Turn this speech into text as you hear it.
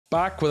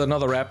Back with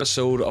another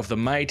episode of the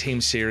My Team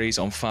series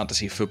on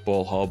Fantasy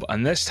Football Hub,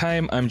 and this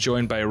time I'm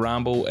joined by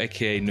Rambo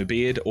aka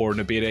Nubaid, or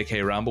Nubaid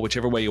aka Rambo,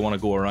 whichever way you want to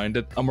go around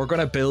it, and we're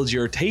going to build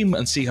your team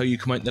and see how you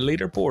come out in the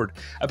leaderboard.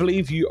 I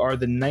believe you are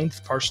the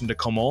 9th person to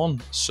come on,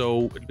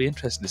 so it'll be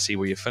interesting to see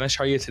where you finish.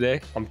 How are you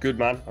today? I'm good,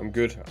 man. I'm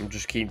good. I'm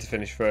just keen to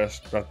finish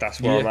first. That's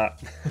where I'm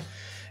at.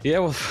 Yeah,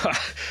 well,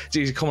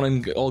 geez,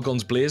 coming in all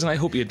guns blazing. I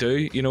hope you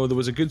do. You know, there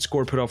was a good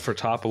score put up for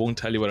top. I won't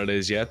tell you what it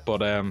is yet,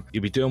 but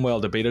you'll be doing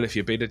well to beat it. If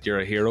you beat it, you're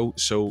a hero.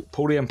 So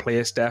podium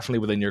place definitely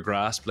within your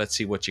grasp. Let's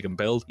see what you can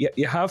build. Yeah,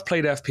 you have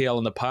played FPL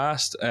in the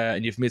past,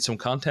 and you've made some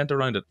content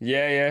around it.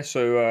 Yeah.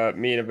 So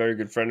me and a very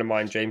good friend of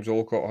mine, James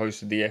Alcott,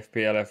 hosted the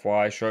FPL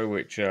FYI show,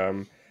 which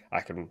I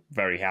can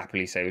very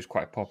happily say was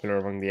quite popular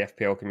among the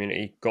FPL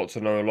community. Got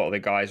to know a lot of the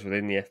guys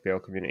within the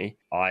FPL community.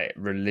 I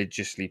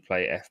religiously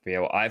play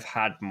FPL. I've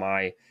had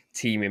my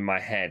team in my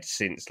head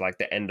since like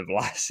the end of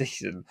last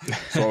season.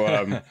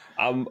 So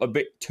I'm a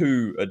bit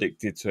too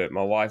addicted to it.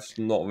 My wife's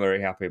not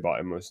very happy about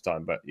it most of the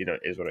time, but you know,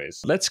 it is what it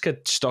is. Let's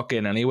get stuck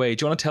in anyway.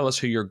 Do you want to tell us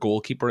who your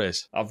goalkeeper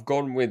is? I've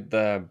gone with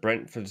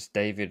Brentford's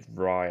David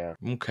Raya.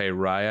 Okay,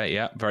 Raya,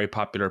 yeah. Very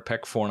popular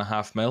pick,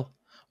 4.5 mil.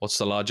 What's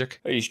the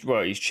logic? He's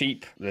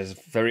cheap. There's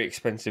very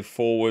expensive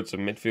forwards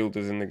and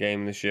midfielders in the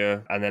game this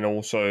year. And then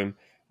also,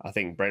 I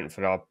think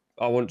Brentford are,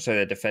 I wouldn't say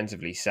they're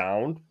defensively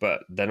sound,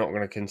 but they're not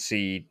going to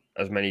concede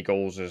as many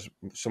goals as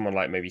someone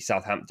like maybe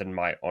Southampton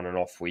might on an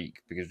off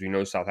week, because we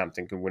know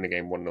Southampton can win a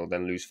game 1-0,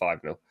 then lose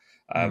 5-0.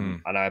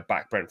 And I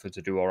backed Brentford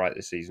to do all right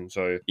this season.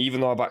 So even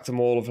though I backed them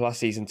all of last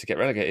season to get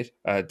relegated,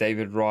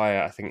 David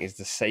Raya, I think, is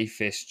the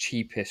safest,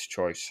 cheapest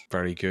choice.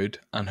 Very good.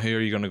 And who are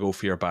you going to go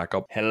for your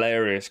backup?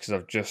 Hilarious, because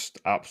I've just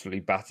absolutely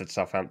battered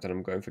Southampton.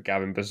 I'm going for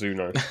Gavin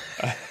Bazzuno.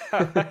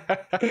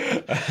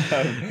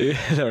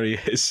 Yeah, there he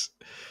is.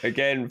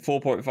 Again,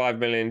 4.5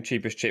 million,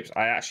 cheapest chips.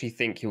 I actually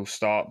think he'll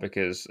start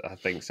because I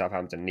think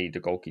Southampton need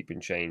a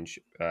goalkeeping change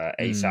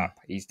ASAP.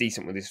 He's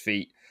decent with his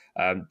feet,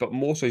 but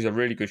more so he's a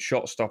really good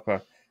shot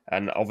stopper.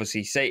 And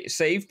obviously,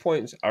 save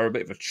points are a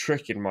bit of a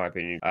trick, in my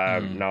opinion.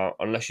 Now,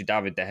 unless you're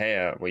David De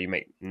Gea, where you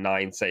make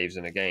 9 saves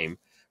in a game,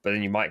 but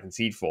then you might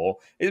concede 4,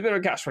 it's a bit of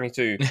a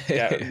catch-22.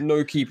 Yeah,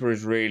 no keeper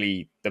is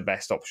really the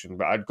best option,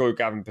 but I'd go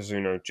Gavin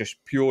Bazzuno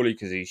just purely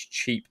because he's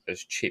cheap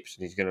as chips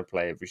and he's going to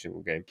play every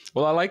single game.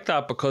 Well, I like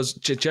that, because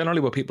generally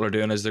what people are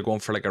doing is they're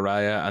going for like a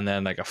Raya and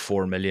then like a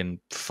 4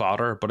 million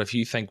fodder. But if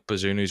you think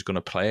Bazzuno's going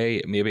to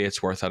play, maybe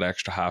it's worth that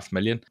extra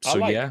 500,000.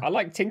 So I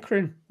like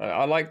tinkering.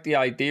 I like the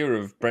idea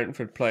of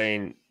Brentford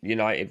playing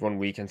United one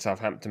week and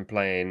Southampton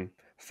playing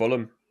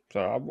Fulham.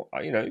 So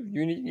you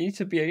need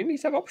to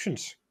have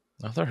options.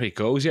 Oh, there he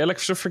goes. Yeah, like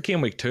for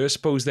game week 2, I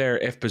suppose there,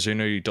 if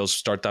Bazzuno does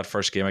start that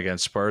first game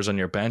against Spurs on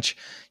your bench,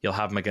 you'll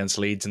have him against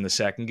Leeds in the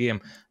second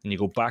game, and you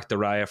go back to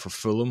Raya for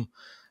Fulham,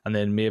 and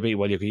then maybe,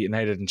 you get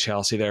United and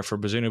Chelsea there for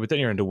Bazzuno, but then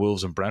you're into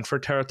Wolves and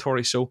Brentford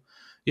territory. So,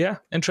 yeah,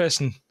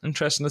 interesting.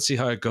 Let's see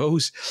how it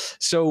goes.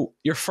 So,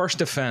 your first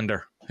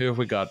defender, who have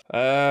we got?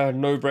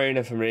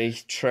 No-brainer for me,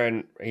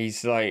 Trent.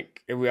 He's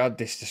like, we had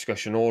this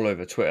discussion all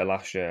over Twitter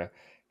last year.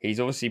 He's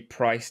obviously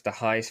priced the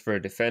highest for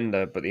a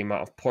defender, but the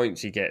amount of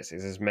points he gets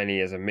is as many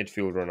as a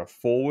midfielder and a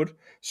forward.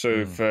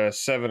 So for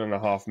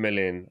 7.5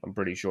 million, I'm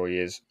pretty sure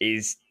he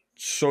is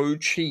so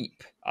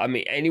cheap. I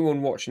mean,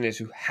 anyone watching this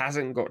who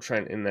hasn't got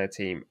Trent in their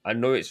team, I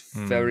know it's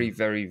very,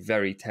 very,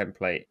 very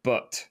template,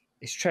 but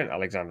it's Trent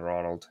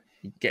Alexander-Arnold.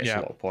 He gets a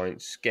lot of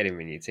points. Get him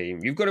in your team.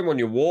 You've got him on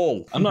your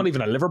wall. I'm not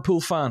even a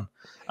Liverpool fan.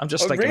 I'm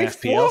just an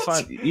FPL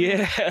fan.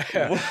 Yeah.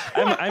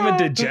 I'm a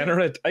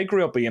degenerate. I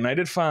grew up a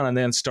United fan and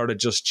then started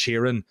just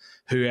cheering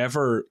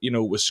whoever,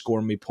 was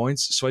scoring me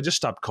points. So I just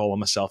stopped calling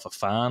myself a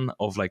fan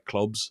of like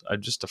clubs.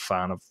 I'm just a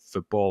fan of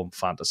football and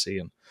fantasy.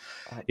 And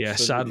yeah,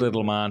 sad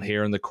little man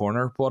here in the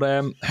corner. But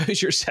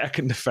who's your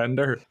second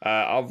defender?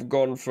 I've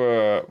gone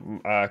for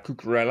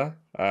Cucurella.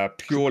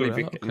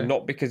 Purely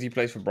not because he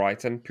plays for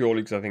Brighton,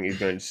 purely because I think he's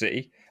going to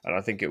City, and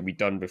I think it will be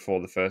done before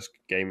the first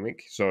game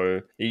week.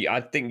 So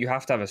I think you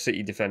have to have a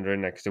City defender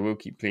in there because they will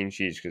keep clean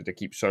sheets because they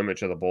keep so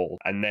much of the ball.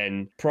 And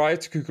then prior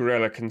to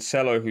Cucurella,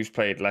 Cancelo, who's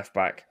played left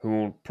back, who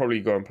will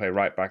probably go and play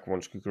right back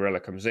once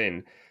Cucurella comes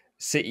in.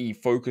 City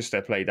focus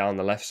their play down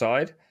the left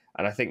side,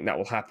 and I think that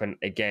will happen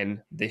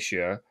again this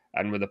year.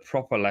 And with a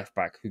proper left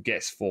back who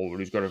gets forward,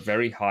 who's got a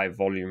very high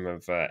volume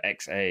of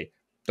XA.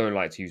 Don't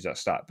like to use that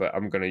stat, but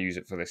I'm going to use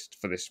it for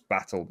this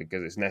battle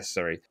because it's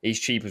necessary.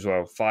 He's cheap as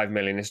well, 5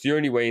 million. It's the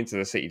only way into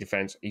the City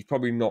defence. He's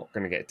probably not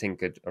going to get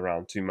tinkered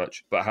around too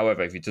much. But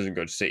however, if he doesn't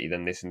go to City,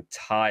 then this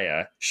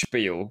entire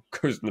spiel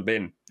goes in the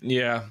bin.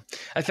 Yeah,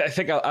 I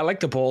think I like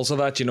the balls of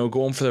that,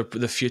 going for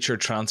the future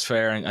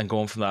transfer and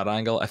going from that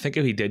angle. I think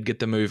if he did get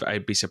the move,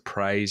 I'd be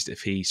surprised if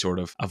he sort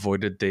of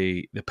avoided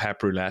the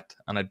pep roulette,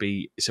 and I'd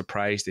be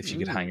surprised if you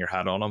could hang your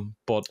hat on him.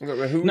 But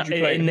who would you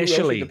play? Initially, who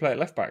else would you play at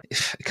left back?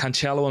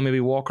 Cancelo and maybe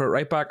Walker at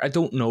right back. I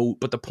don't know,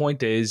 but the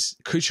point is,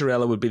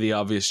 Cucurella would be the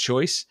obvious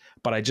choice,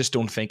 but I just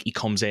don't think he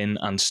comes in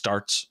and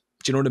starts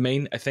Do you know what I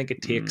mean? I think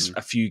it takes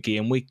a few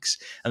game weeks,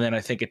 and then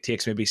I think it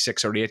takes maybe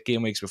 6 or 8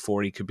 game weeks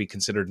before he could be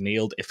considered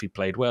nailed if he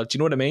played well. Do you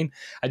know what I mean?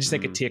 I just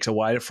think it takes a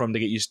while for him to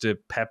get used to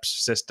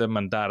Pep's system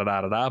and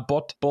da-da-da-da-da.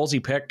 But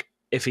ballsy pick,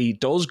 if he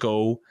does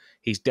go,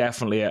 he's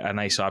definitely a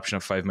nice option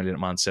of 5 million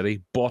at Man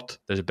City. But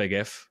there's a big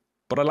if.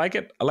 But I like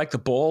it. I like the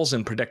balls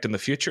in predicting the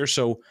future.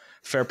 So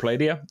fair play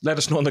to you. Let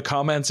us know in the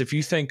comments if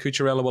you think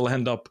Cucurella will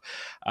end up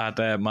at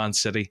Man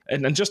City.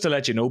 And just to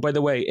let you know, by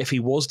the way, if he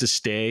was to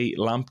stay,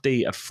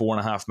 Lamptey at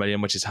 4.5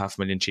 million, which is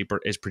 $500,000 cheaper,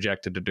 is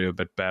projected to do a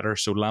bit better.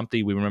 So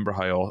Lamptey, we remember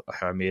how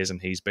amazing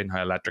he's been,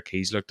 how electric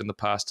he's looked in the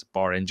past,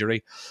 bar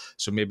injury.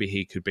 So maybe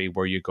he could be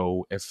where you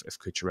go if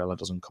Cucurella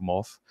doesn't come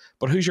off.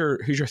 But who's your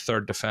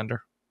third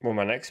defender? Well,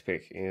 my next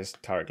pick is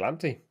Tariq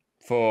Lamptey.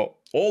 For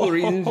all the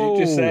reasons you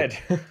just said.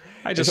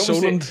 I just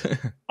sold him.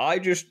 I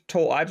just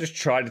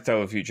tried to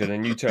tell the future,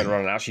 then you turned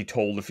around and actually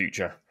told the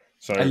future.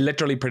 So I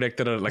literally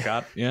predicted it like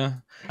that, yeah.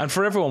 And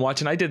for everyone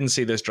watching, I didn't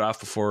see this draft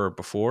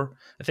before.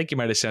 I think you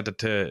might have sent it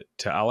to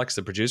Alex,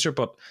 the producer,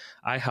 but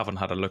I haven't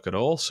had a look at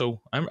all.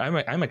 So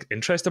I'm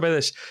interested by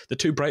this. The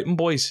two Brighton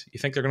boys, you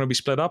think they're going to be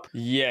split up?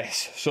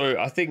 Yes. So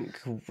I think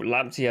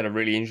Lamptey had a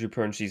really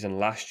injury-prone season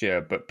last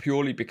year, but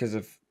purely because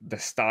of the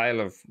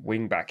style of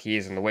wing-back he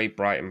is and the way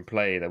Brighton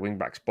play, the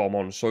wing-backs bomb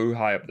on so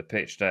high up the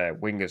pitch there,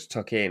 wingers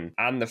tuck in,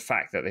 and the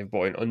fact that they've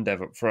brought in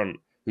Undev up front,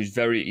 he's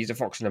a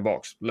fox in the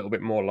box, a little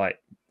bit more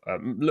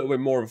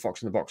of a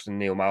fox in the box than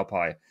Neil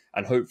Maupay,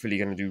 and hopefully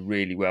going to do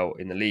really well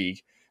in the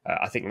league.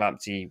 I think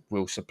Lamptey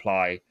will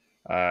supply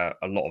a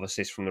lot of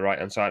assists from the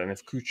right-hand side, and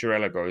if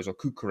Cucurella goes, or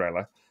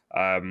Cucurella,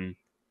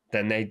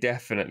 then they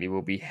definitely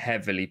will be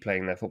heavily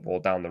playing their football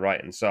down the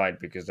right-hand side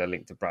because they're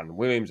linked to Brandon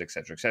Williams,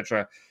 etc.,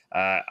 etc.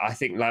 I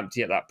think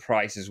Lamptey at that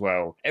price as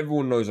well.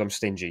 Everyone knows I'm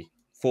stingy.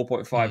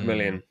 4.5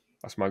 million.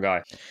 That's my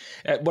guy.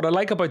 What I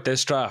like about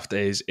this draft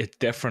is it's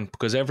different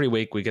because every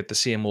week we get the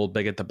same old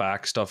big at the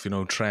back stuff,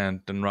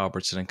 Trent and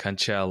Robertson and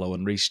Cancelo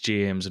and Reece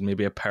James and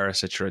maybe a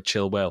Perisic or a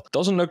Chilwell.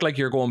 Doesn't look like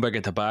you're going big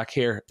at the back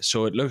here.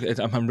 So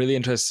I'm really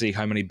interested to see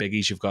how many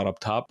biggies you've got up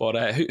top.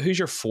 But who's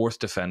your fourth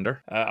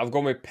defender? I've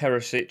gone with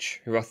Perisic,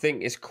 who I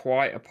think is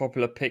quite a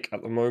popular pick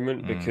at the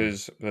moment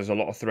because there's a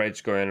lot of threads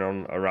going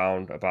on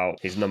around about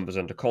his numbers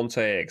under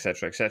Conte,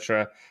 etc.,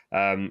 etc.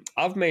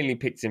 I've mainly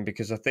picked him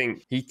because I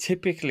think he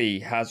typically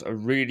has a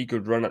really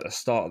good run at the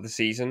start of the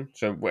season.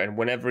 So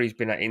whenever he's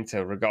been at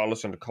Inter,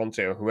 regardless under Conte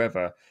or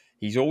whoever,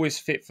 he's always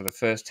fit for the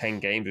first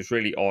 10 games. It's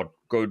really odd.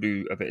 Go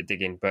do a bit of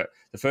digging. But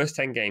the first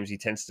 10 games, he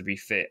tends to be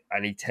fit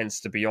and he tends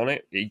to be on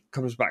it. He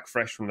comes back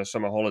fresh from the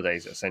summer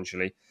holidays,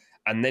 essentially.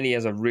 And then he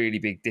has a really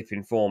big dip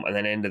in form. And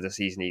then end of the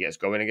season, he gets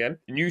going again.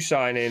 New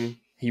signing.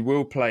 He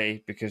will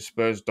play because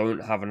Spurs don't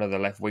have another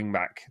left wing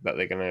back that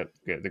they're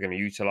gonna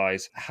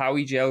utilize. How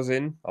he gels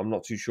in, I'm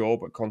not too sure,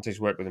 but Conte's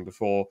worked with him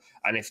before.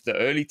 And if the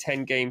early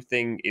 10 game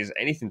thing is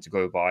anything to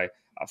go by,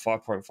 at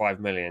 5.5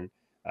 million,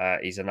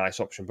 he's a nice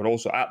option. But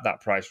also at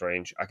that price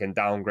range, I can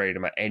downgrade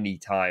him at any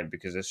time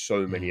because there's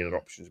so many other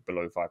options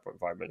below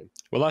 5.5 million.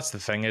 Well, that's the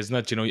thing, isn't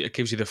it? It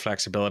gives you the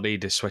flexibility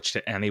to switch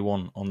to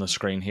anyone on the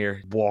screen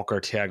here.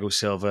 Walker, Thiago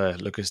Silva,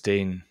 Lucas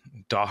Dean,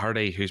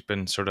 Doherty, who's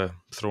been sort of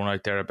thrown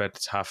out there a bit.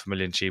 It's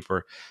 $500,000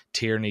 cheaper.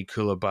 Tierney,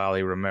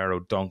 Koulibaly, Romero,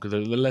 Dunk. The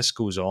list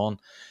goes on.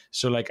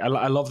 So,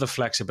 I love the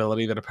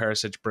flexibility that a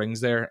Perisic brings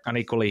there. And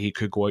equally, he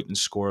could go out and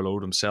score a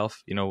load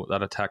himself. That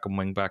attacking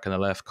wing back on the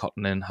left,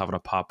 cutting in, having a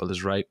pop with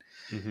his right.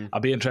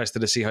 I'll be interested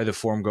to see how the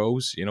form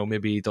goes.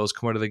 Maybe he does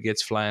come out of the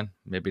gates flying.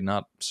 Maybe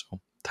not. So,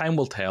 time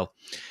will tell.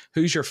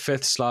 Who's your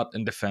fifth slot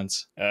in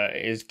defence?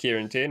 Is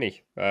Kieran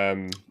Tierney.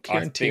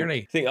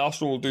 Tierney. I think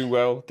Arsenal will do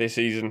well this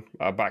season.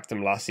 I backed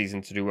them last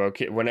season to do well.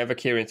 Whenever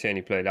Kieran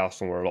Tierney played,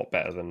 Arsenal were a lot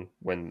better than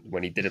when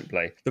he didn't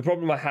play. The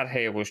problem I had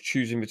here was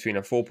choosing between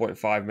a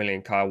 4.5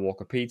 million Kyle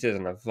Walker-Peters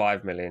and a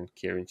 5 million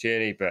Kieran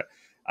Tierney, but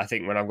I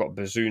think when I've got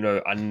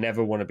Bazzuno, I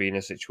never want to be in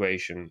a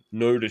situation,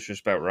 no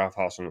disrespect Ralph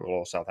Hasenhüttl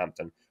or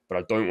Southampton, but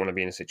I don't want to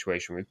be in a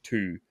situation with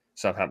two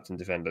Southampton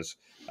defenders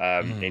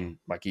in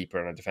my keeper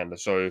and a defender.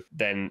 So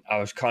then I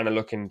was kind of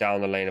looking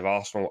down the lane of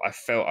Arsenal. I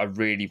felt I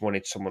really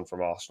wanted someone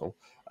from Arsenal,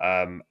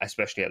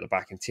 especially at the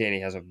back. And Tierney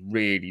has a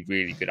really,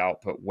 really good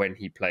output when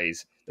he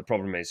plays. The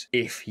problem is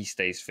if he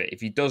stays fit. If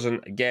he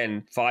doesn't,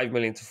 again, 5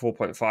 million to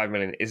 4.5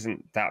 million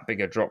isn't that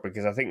big a drop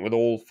because I think with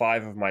all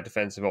 5 of my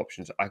defensive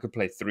options, I could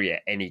play 3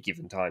 at any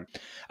given time.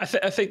 I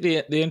think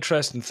the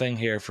interesting thing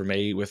here for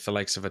me with the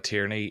likes of a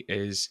Tierney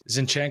is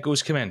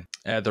Zinchenko's come in.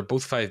 They're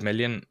both 5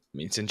 million. I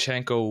mean,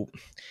 Zinchenko,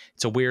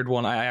 it's a weird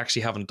one. I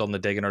actually haven't done the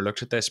digging or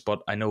looked at this,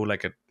 but I know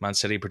at Man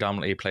City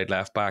predominantly he played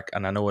left back,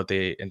 and I know at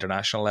the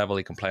international level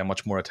he can play a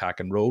much more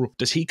attacking role.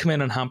 Does he come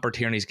in and hamper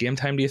Tierney's game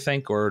time, do you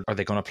think, or are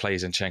they going to play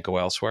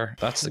Zinchenko elsewhere? elsewhere.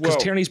 That's because Well,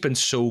 Tierney's been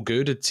so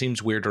good, it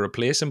seems weird to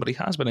replace him, but he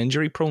has been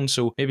injury prone,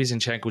 so maybe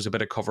Zinchenko's a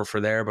bit of cover for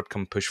there, but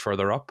can push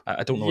further up.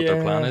 I don't know what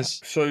their plan yeah.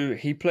 is. So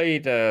he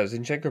played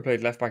Zinchenko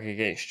played left back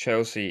against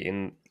Chelsea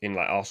in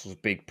like Arsenal's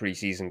big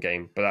preseason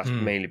game, but that's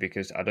mainly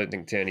because I don't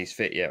think Tierney's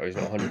fit yet, or he's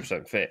not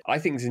 100% fit. I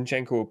think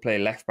Zinchenko will play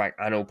left back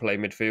and he'll play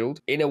midfield.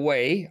 In a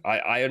way,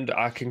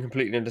 I can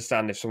completely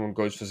understand if someone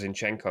goes for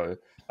Zinchenko,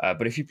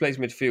 but if he plays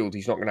midfield,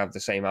 he's not going to have the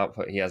same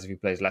output he has if he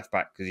plays left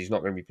back, because he's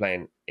not going to be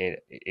playing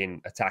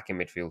in attacking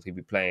midfield. He'll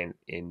be playing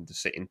in the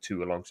sitting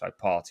two alongside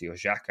Partey or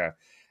Xhaka.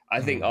 I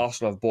think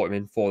Arsenal have bought him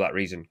in for that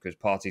reason, because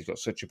Partey's got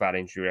such a bad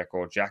injury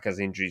record. Xhaka's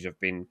injuries have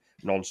been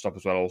non-stop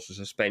as well, also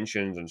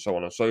suspensions and so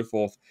on and so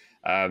forth.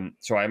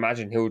 So I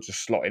imagine he'll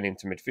just slot in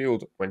into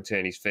midfield when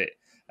Tierney's fit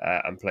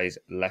and plays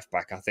left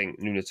back. I think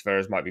Nuno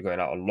Tavares might be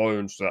going out on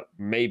loan, so that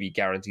maybe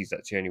guarantees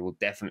that Tierney will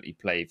definitely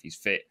play if he's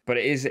fit. But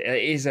it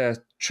is a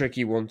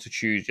tricky one to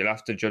choose. You'll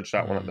have to judge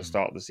that one at the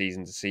start of the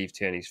season to see if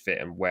Tierney's fit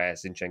and where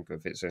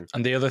Zinchenko fits in.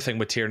 And the other thing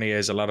with Tierney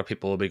is a lot of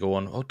people will be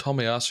going, oh,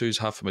 Tomiyasu's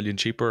 $500,000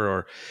 cheaper,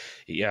 or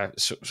yeah.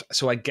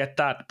 So I get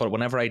that, but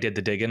whenever I did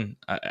the digging,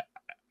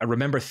 I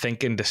remember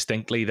thinking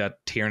distinctly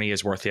that Tierney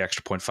is worth the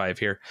extra 0.5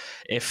 here.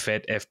 If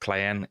fit, if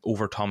playing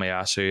over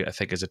Tomiyasu, I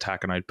think his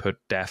attacking output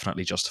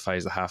definitely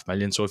justifies the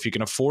 $500,000. So if you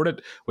can afford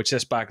it, which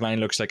this back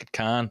line looks like it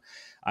can,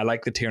 I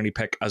like the Tierney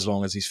pick as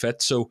long as he's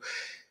fit. So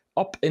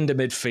up into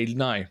midfield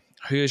now.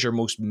 Who is your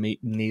most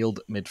nailed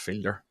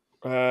midfielder?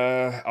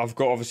 I've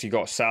obviously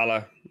got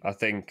Salah. I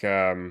think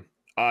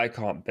I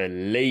can't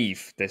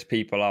believe there's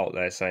people out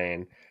there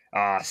saying,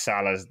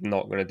 Salah's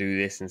not going to do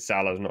this and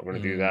Salah's not going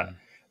to do that.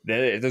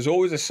 There's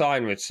always a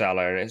sign with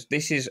Salah, and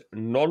this is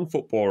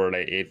non-football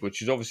related,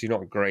 which is obviously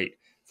not great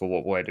for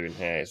what we're doing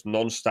here. It's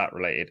non-stat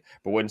related.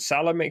 But when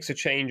Salah makes a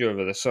change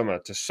over the summer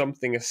to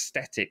something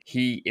aesthetic,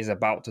 he is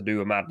about to do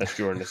a madness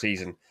during the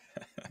season.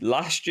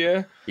 Last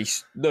year,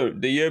 the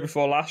year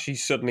before last, he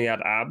suddenly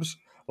had abs.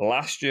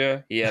 Last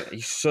year,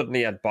 he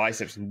suddenly had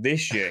biceps, and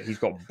this year he's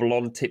got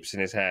blonde tips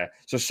in his hair.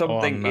 So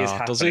something is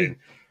happening. Does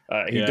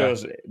he? He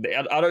does.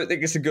 I don't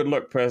think it's a good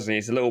look personally.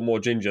 It's a little more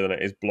ginger than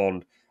it is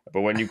blonde.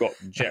 But when you've got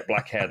jet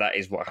black hair, that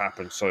is what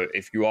happens. So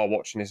if you are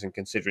watching this and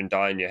considering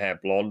dyeing your hair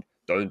blonde,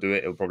 don't do it.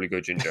 It'll probably go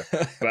ginger.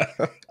 But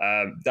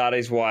that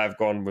is why I've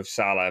gone with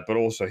Salah. But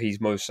also, he's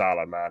Mo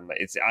Salah, man.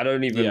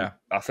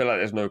 I feel like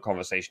there's no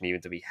conversation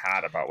even to be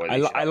had about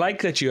whether I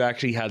like that you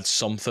actually had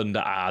something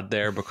to add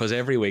there, because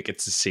every week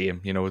it's the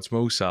same. You know, it's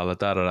Mo Salah,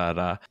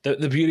 da-da-da-da.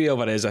 The beauty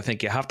of it is I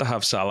think you have to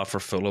have Salah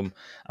for Fulham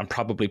and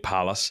probably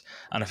Palace.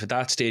 And if at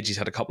that stage he's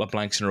had a couple of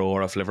blanks in a row,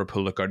 or if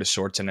Liverpool look out of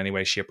sorts in any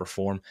way, shape or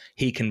form,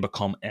 he can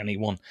become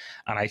anyone.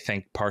 And I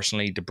think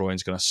personally De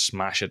Bruyne's going to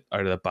smash it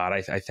out of the bat.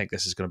 I think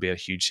this is going to be a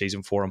huge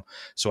season for him.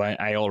 So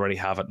I already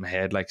have it in my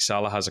head. Like,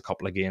 Salah has a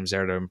couple of games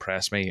there to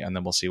impress me, and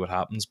then we'll see what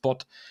happens.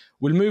 But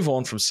we'll move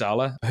on from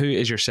Salah. Who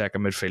is your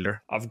second midfielder?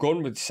 I've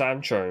gone with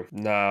Sancho.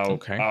 Now,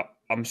 okay.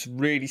 I'm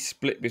really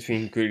split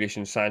between Grealish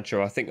and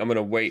Sancho. I think I'm going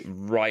to wait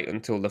right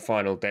until the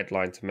final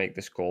deadline to make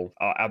this call.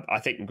 I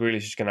think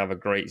Grealish is going to have a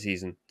great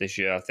season this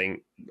year. I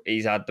think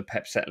he's had the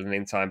Pep settling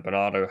in time.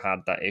 Bernardo had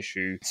that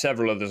issue.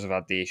 Several others have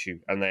had the issue.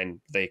 And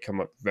then they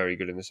come up very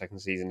good in the second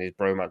season. His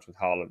bromance with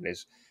Haaland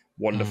is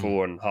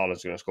wonderful, and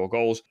Haaland's going to score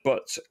goals.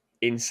 But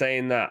in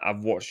saying that,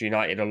 I've watched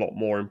United a lot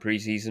more in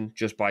pre-season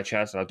just by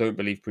chance, and I don't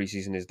believe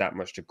pre-season is that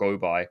much to go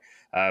by.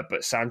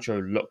 But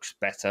Sancho looks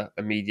better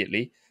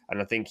immediately,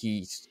 and I think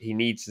he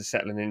needs the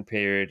settling in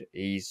period.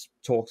 He's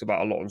talked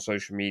about a lot on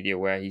social media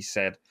where he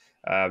said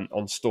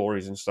on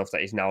stories and stuff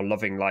that he's now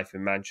loving life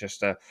in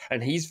Manchester,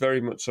 and he's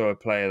very much so a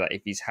player that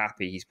if he's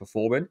happy, he's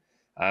performing.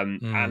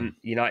 And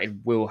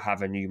United will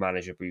have a new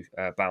manager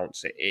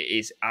bounce. It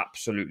is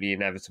absolutely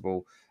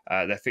inevitable.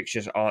 Their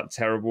fixtures aren't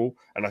terrible,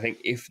 and I think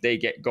if they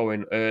get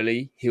going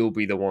early, he'll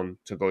be the one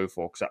to go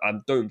for, because I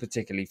don't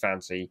particularly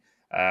fancy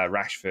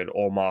Rashford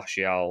or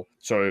Martial,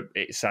 so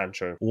it's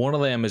Sancho. One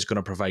of them is going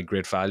to provide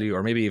great value,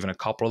 or maybe even a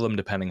couple of them,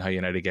 depending how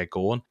United get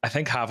going. I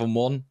think having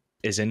one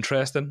is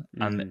interesting,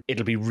 and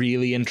it'll be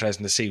really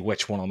interesting to see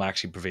which one of them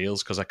actually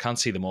prevails, because I can't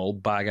see them all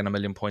bagging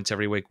 1,000,000 points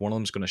every week. One of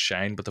them's going to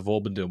shine, but they've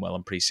all been doing well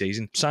in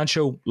pre-season.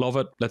 Sancho, love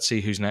it. Let's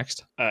see who's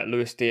next.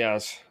 Luis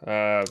Diaz,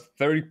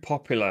 very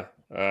popular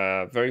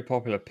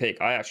pick.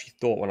 I actually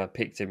thought when I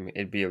picked him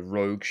it'd be a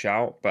rogue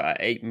shout, but at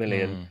 8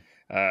 million,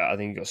 I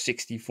think he got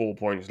 64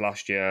 points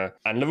last year.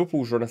 And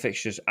Liverpool's run of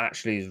fixtures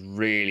actually is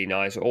really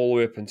nice. All the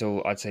way up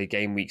until, I'd say,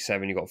 game week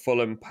 7, you got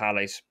Fulham,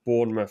 Palace,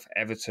 Bournemouth,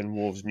 Everton,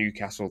 Wolves,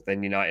 Newcastle,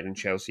 then United and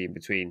Chelsea in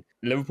between.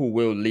 Liverpool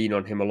will lean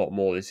on him a lot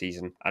more this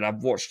season. And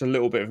I've watched a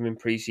little bit of him in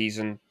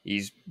pre-season.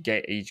 He's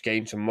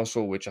gained some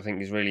muscle, which I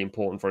think is really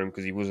important for him,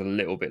 because he was a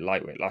little bit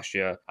lightweight last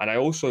year. And I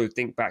also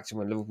think back to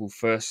when Liverpool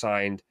first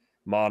signed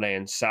Mane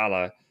and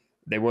Salah.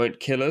 They weren't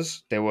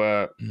killers. They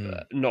were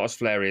not as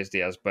flary as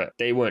Diaz, but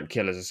they weren't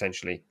killers,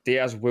 essentially.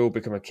 Diaz will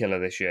become a killer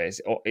this year.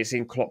 It's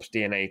in Klopp's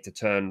DNA to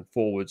turn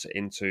forwards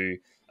into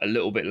a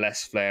little bit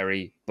less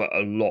flary, but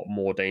a lot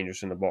more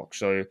dangerous in the box.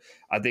 So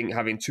I think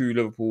having two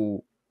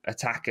Liverpool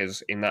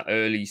attackers in that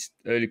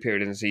early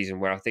period in the season,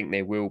 where I think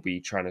they will be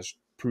trying to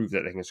prove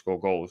that they can score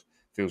goals,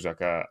 feels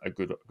like a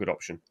good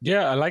option.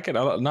 Yeah, I like it.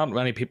 Not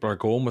many people are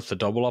going with the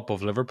double up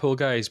of Liverpool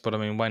guys, but I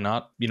mean, why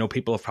not?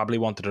 People have probably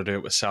wanted to do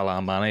it with Salah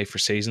and Mane for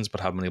seasons,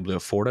 but haven't been able to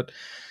afford it.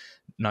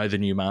 Now the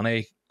new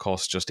Mane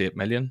costs just 8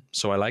 million,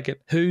 so I like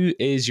it. Who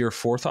is your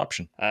fourth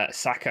option?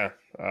 Saka,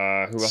 who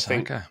I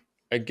think, Saka.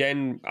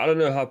 again, I don't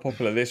know how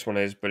popular this one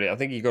is, but I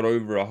think he got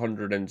over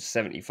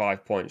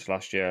 175 points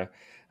last year.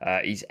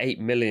 He's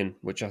 8 million,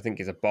 which I think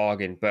is a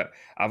bargain. But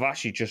I've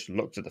actually just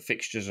looked at the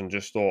fixtures and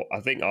just thought, I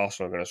think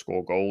Arsenal are going to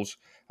score goals.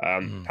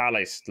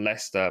 Palace,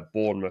 Leicester,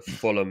 Bournemouth,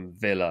 Fulham,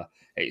 Villa.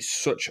 It's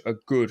such a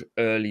good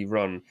early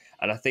run.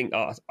 And I think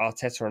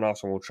Arteta and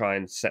Arsenal will try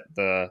and set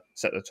the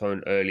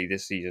tone early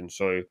this season.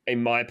 So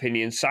in my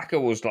opinion, Saka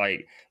was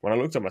like, when I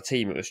looked at my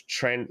team, it was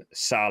Trent,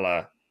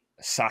 Salah,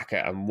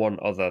 Saka, and one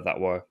other that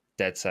were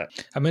dead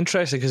set. I'm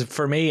interested because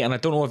for me, and I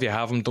don't know if you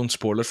have them, don't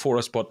spoil it for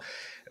us, but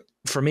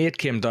for me, it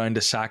came down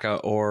to Saka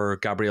or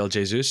Gabriel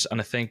Jesus. And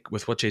I think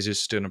with what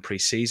Jesus is doing in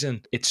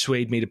pre-season, it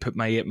swayed me to put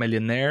my 8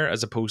 million there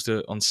as opposed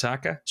to on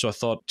Saka. So I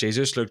thought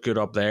Jesus looked good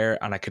up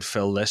there and I could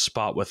fill this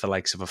spot with the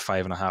likes of a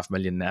 5.5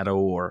 million Neto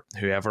or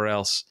whoever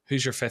else.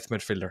 Who's your fifth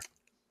midfielder?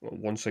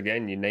 Once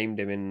again, you named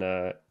him in,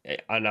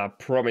 and I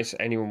promise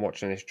anyone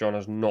watching this, John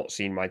has not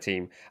seen my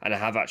team, and I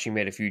have actually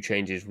made a few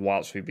changes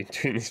whilst we've been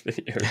doing this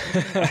video.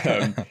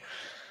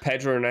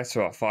 Pedro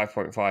Neto at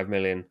 5.5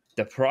 million.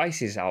 The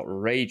price is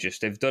outrageous.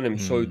 They've done him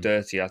so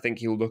dirty. I think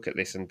he'll look at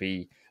this and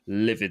be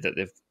livid that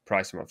they've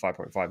priced him at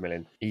 5.5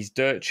 million. He's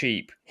dirt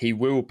cheap. He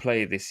will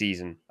play this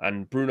season.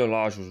 And Bruno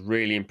Lage was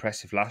really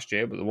impressive last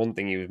year, but the one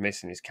thing he was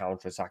missing is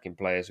counter-attacking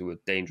players who were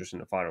dangerous in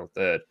the final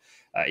third.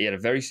 He had a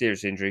very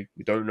serious injury.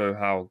 We don't know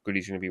how good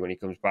he's going to be when he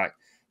comes back.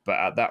 But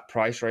at that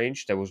price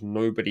range, there was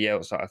nobody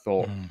else that I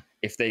thought,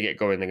 if they get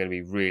going, they're going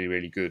to be really,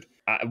 really good.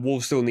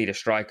 We'll still need a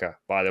striker,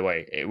 by the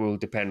way. It will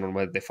depend on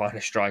whether they find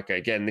a striker.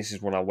 Again, this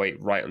is when I wait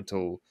right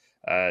until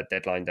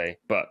deadline day.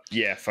 But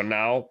yeah, for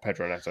now,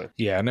 Pedro Neto.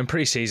 Yeah, and in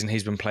pre-season,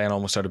 he's been playing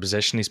almost out of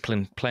position. He's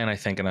playing I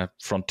think, in a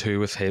front two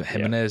with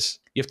Jimenez.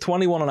 Yeah. You have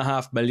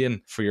 21.5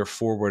 million for your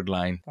forward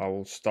line. I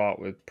will start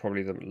with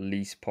probably the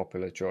least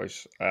popular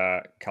choice,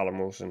 Callum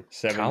Wilson.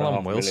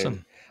 Callum Wilson.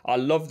 Million. I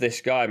love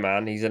this guy,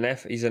 man. He's an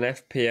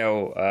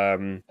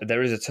FPL.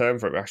 There is a term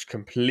for it, which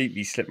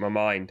completely slipped my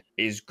mind.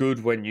 Is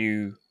good when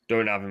you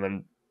don't have him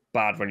and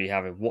bad when you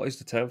have him. What is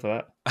the term for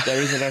that?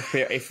 There is an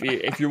FPL.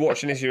 If you're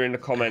watching this, you're in the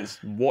comments.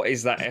 What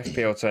is that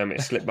FPL term?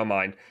 It slipped my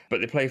mind.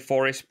 But they play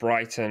Forest,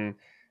 Brighton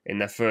in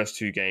their first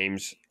two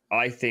games.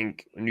 I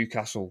think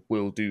Newcastle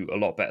will do a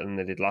lot better than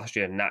they did last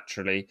year,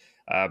 naturally.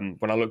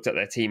 When I looked at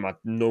their team,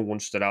 no one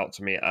stood out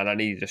to me, and I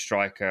needed a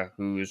striker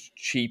who was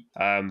cheap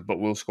but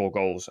will score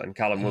goals. And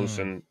Callum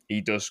Wilson,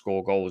 he does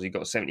score goals. He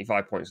got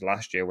 75 points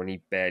last year when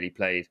he barely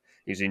played.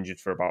 He was injured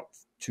for about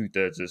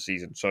 2/3 of the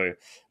season. So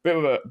bit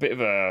of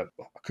a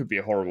could be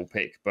a horrible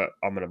pick, but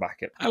I'm going to back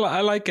it.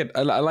 I like it.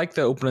 I like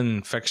the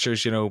opening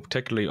fixtures,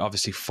 particularly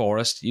obviously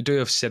Forest. You do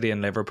have City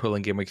and Liverpool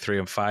in game week 3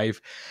 and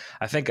 5.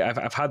 I think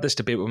I've had this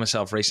debate with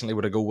myself recently.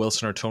 Would I go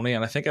Wilson or Tony?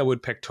 And I think I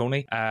would pick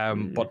Tony.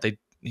 But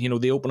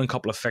the opening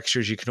couple of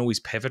fixtures, you can always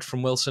pivot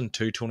from Wilson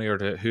to Tony or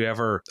to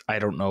whoever. I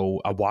don't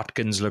know, a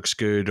Watkins looks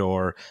good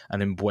or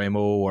an Mbeumo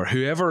or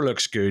whoever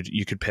looks good,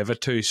 you could pivot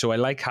to. So I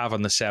like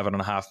having the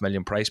 7.5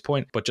 million price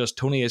point, but just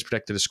Tony is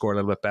predicted to score a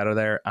little bit better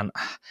there. And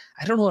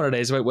I don't know what it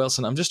is about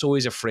Wilson. I'm just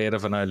always afraid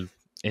of an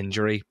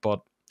injury,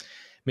 but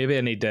maybe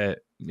I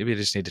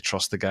just need to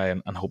trust the guy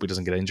and hope he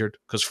doesn't get injured,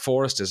 because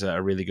Forest is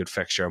a really good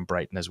fixture and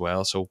Brighton as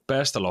well. So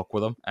best of luck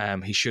with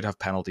him. He should have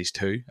penalties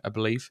too, I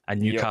believe.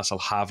 And Newcastle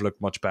have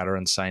looked much better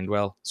and signed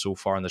well so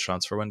far in the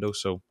transfer window.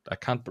 So I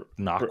can't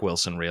knock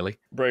Wilson, really.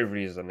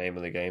 Bravery is the name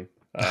of the game.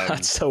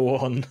 That's the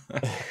one.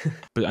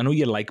 But I know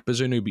you like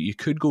Bazunu, but you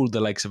could go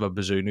the likes of a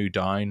Bazunu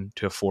down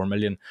to a 4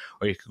 million,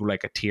 or you could go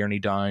like a Tierney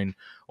down,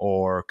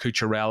 or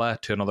Cucurella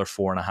to another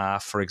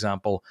 4.5, for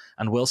example.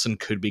 And Wilson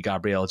could be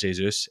Gabriel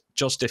Jesus,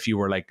 just if you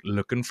were like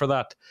looking for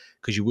that,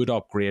 because you would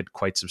upgrade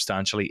quite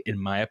substantially, in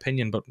my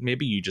opinion. But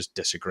maybe you just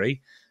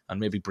disagree. And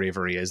maybe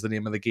bravery is the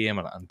name of the game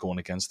and going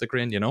against the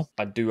grain,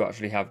 I do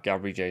actually have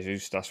Gabriel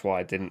Jesus. That's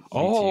why I didn't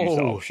need to use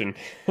that option.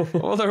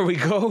 There we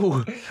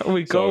go.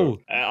 Go.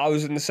 I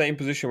was in the same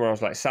position where I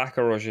was like,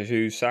 Saka or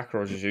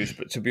Jesus.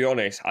 But to be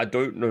honest, I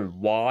don't know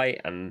why,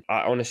 and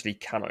I honestly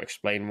cannot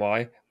explain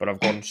why, but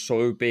I've gone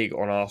so big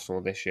on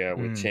Arsenal this year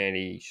with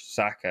Tierney,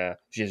 Saka,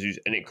 Jesus,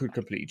 and it could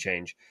completely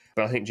change.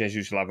 But I think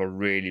Jesus will have a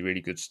really,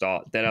 really good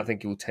start. Then I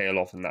think he will tail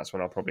off, and that's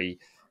when I'll probably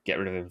get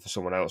rid of him for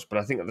someone else. But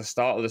I think at the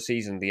start of the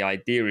season, the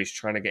idea is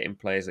trying to get in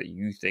players that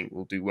you think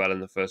will do well in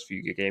the first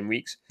few game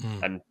weeks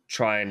and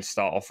try and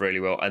start off really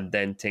well and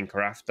then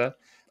tinker after.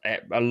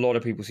 A lot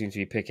of people seem to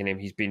be picking him.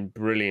 He's been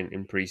brilliant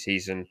in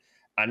pre-season.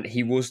 And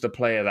he was the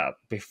player that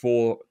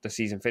before the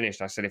season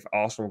finished, I said, if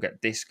Arsenal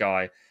get this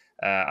guy,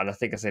 and I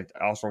think I said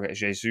Arsenal get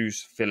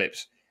Jesus,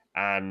 Phillips,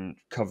 and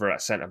cover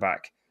at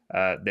centre-back,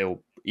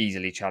 they'll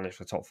easily challenge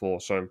for top 4.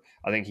 So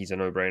I think he's a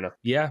no-brainer.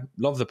 Yeah,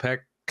 love the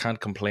pick. Can't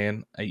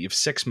complain. You've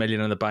 6 million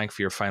in the bank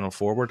for your final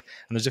forward,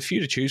 and there's a few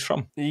to choose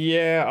from.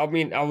 Yeah, I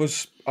mean,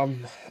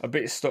 I'm a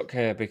bit stuck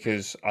here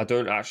because I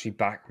don't actually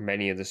back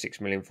many of the 6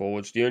 million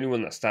forwards. The only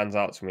one that stands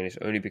out to me is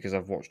only because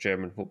I've watched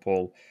German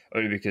football,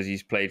 only because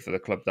he's played for the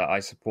club that I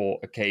support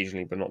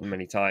occasionally, but not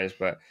many times.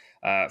 But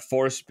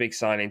Forest's big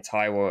signing,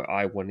 Taiwo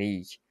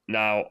Iwani.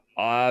 Now,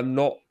 I'm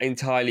not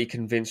entirely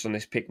convinced on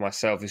this pick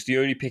myself. It's the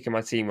only pick in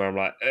my team where I'm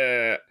like,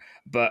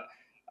 but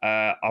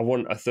I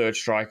want a third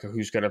striker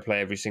who's going to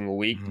play every single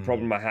week. The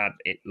problem I had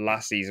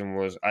last season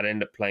was I'd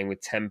end up playing with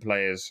 10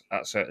 players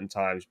at certain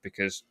times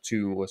because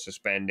 2 were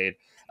suspended.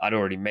 I'd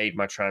already made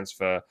my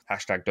transfer.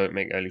 # don't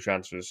make early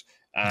transfers.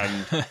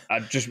 And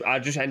I'd just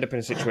end up in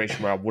a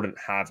situation where I wouldn't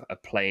have a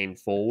playing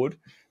forward.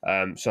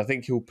 So I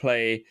think he'll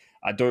play.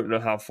 I don't know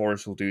how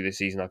Forest will do this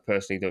season. I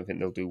personally don't think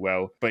they'll do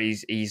well, but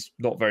he's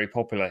not very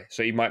popular.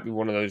 So he might be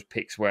one of those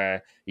picks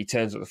where he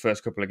turns up the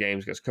first couple of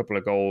games, gets a couple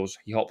of goals,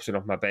 he hops in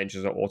off my bench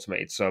as an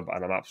automated sub,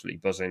 and I'm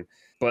absolutely buzzing.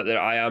 But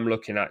I am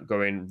looking at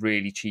going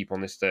really cheap on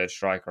this third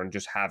striker and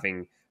just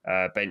having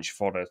bench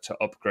fodder to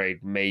upgrade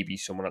maybe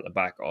someone at the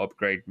back, or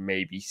upgrade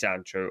maybe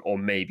Sancho or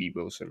maybe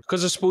Wilson.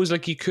 Because I suppose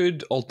like you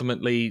could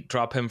ultimately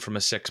drop him from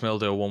a 6 mil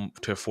to a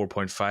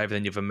 4.5,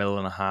 then you have $1.5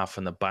 million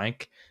in the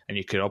bank, and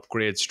you could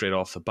upgrade straight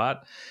off the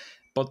bat.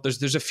 But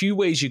there's a few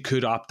ways you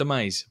could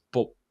optimize.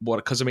 But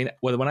because I mean,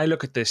 when I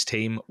look at this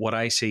team, what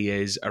I see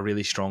is a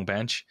really strong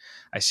bench.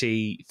 I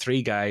see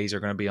 3 guys are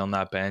going to be on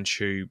that bench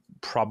who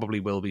probably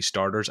will be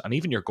starters, and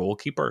even your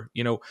goalkeeper,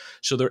 you know.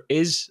 So there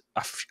is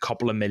a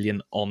couple of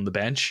million on the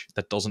bench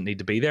that doesn't need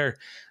to be there.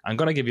 I'm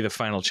going to give you the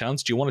final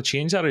chance. Do you want to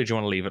change that, or do you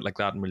want to leave it like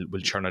that, and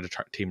we'll churn out a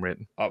team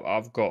rating?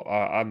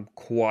 I'm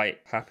quite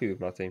happy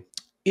with my team.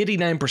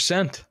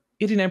 89%.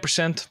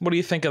 89%. What do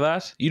you think of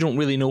that? You don't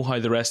really know how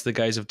the rest of the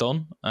guys have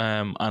done,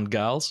 and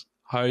gals.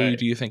 How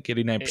do you think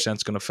 89%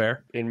 is going to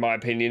fare? In my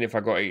opinion, if I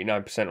got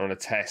 89% on a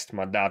test,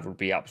 my dad would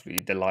be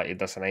absolutely delighted.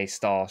 That's an A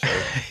star. So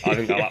I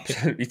think I'll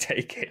absolutely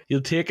take it. You'll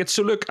take it.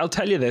 So look, I'll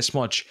tell you this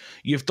much.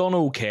 You've done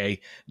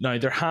okay. Now,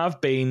 there have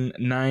been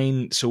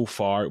 9 so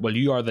far. Well,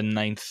 you are the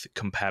 9th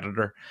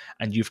competitor,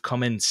 and you've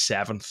come in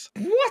 7th.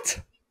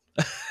 What?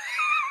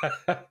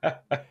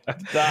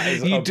 That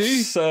is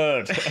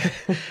absurd.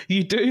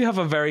 You do have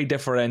a very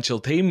differential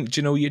team.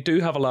 You know, you do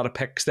have a lot of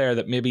picks there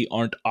that maybe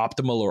aren't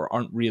optimal or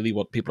aren't really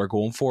what people are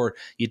going for.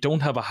 You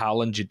don't have a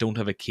Haaland, you don't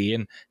have a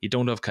Kane, you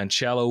don't have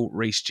Cancelo,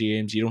 Reece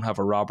James, you don't have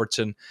a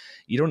Robertson.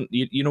 You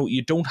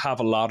don't have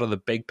a lot of the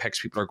big picks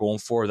people are going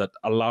for that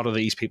a lot of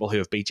these people who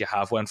have beat you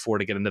have went for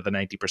to get into the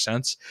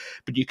 90%.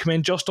 But you come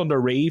in just under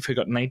Reeve, who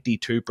got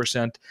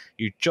 92%.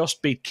 You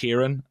just beat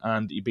Kieran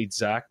and you beat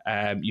Zach.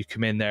 You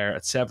come in there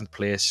at 7th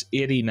place.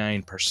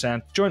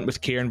 89%. Joint with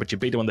Kieran, but you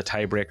beat him on the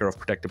tiebreaker of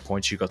predicted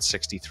points. You got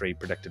 63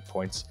 predicted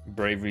points.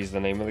 Bravery is the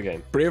name of the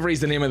game. Bravery is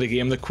the name of the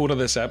game, the quote of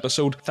this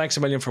episode. Thanks a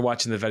million for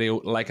watching the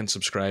video. Like and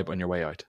subscribe on your way out.